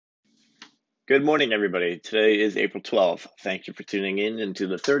Good morning, everybody. Today is April 12th. Thank you for tuning in into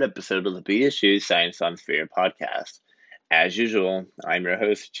the third episode of the BSU Science on Sphere podcast. As usual, I'm your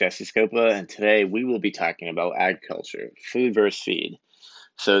host, Jesse Scopa, and today we will be talking about agriculture, food versus feed.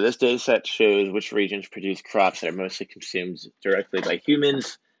 So this data set shows which regions produce crops that are mostly consumed directly by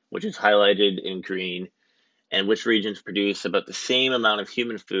humans, which is highlighted in green, and which regions produce about the same amount of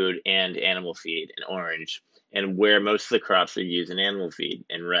human food and animal feed in orange, and where most of the crops are used in animal feed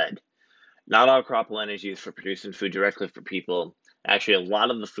in red. Not all cropland is used for producing food directly for people. Actually, a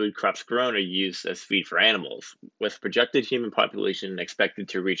lot of the food crops grown are used as feed for animals. With projected human population expected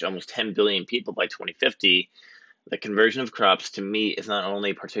to reach almost 10 billion people by 2050, the conversion of crops to meat is not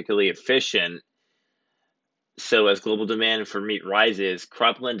only particularly efficient, so as global demand for meat rises,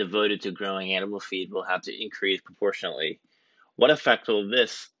 cropland devoted to growing animal feed will have to increase proportionately. What effect will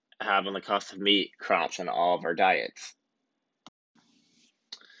this have on the cost of meat, crops, and all of our diets?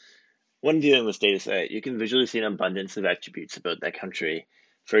 When viewing this data set, you can visually see an abundance of attributes about that country.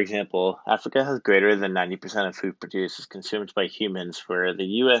 For example, Africa has greater than 90% of food produced is consumed by humans, where the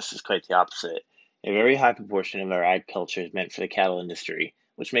US is quite the opposite. A very high proportion of our agriculture is meant for the cattle industry,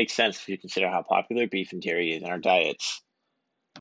 which makes sense if you consider how popular beef and dairy is in our diets.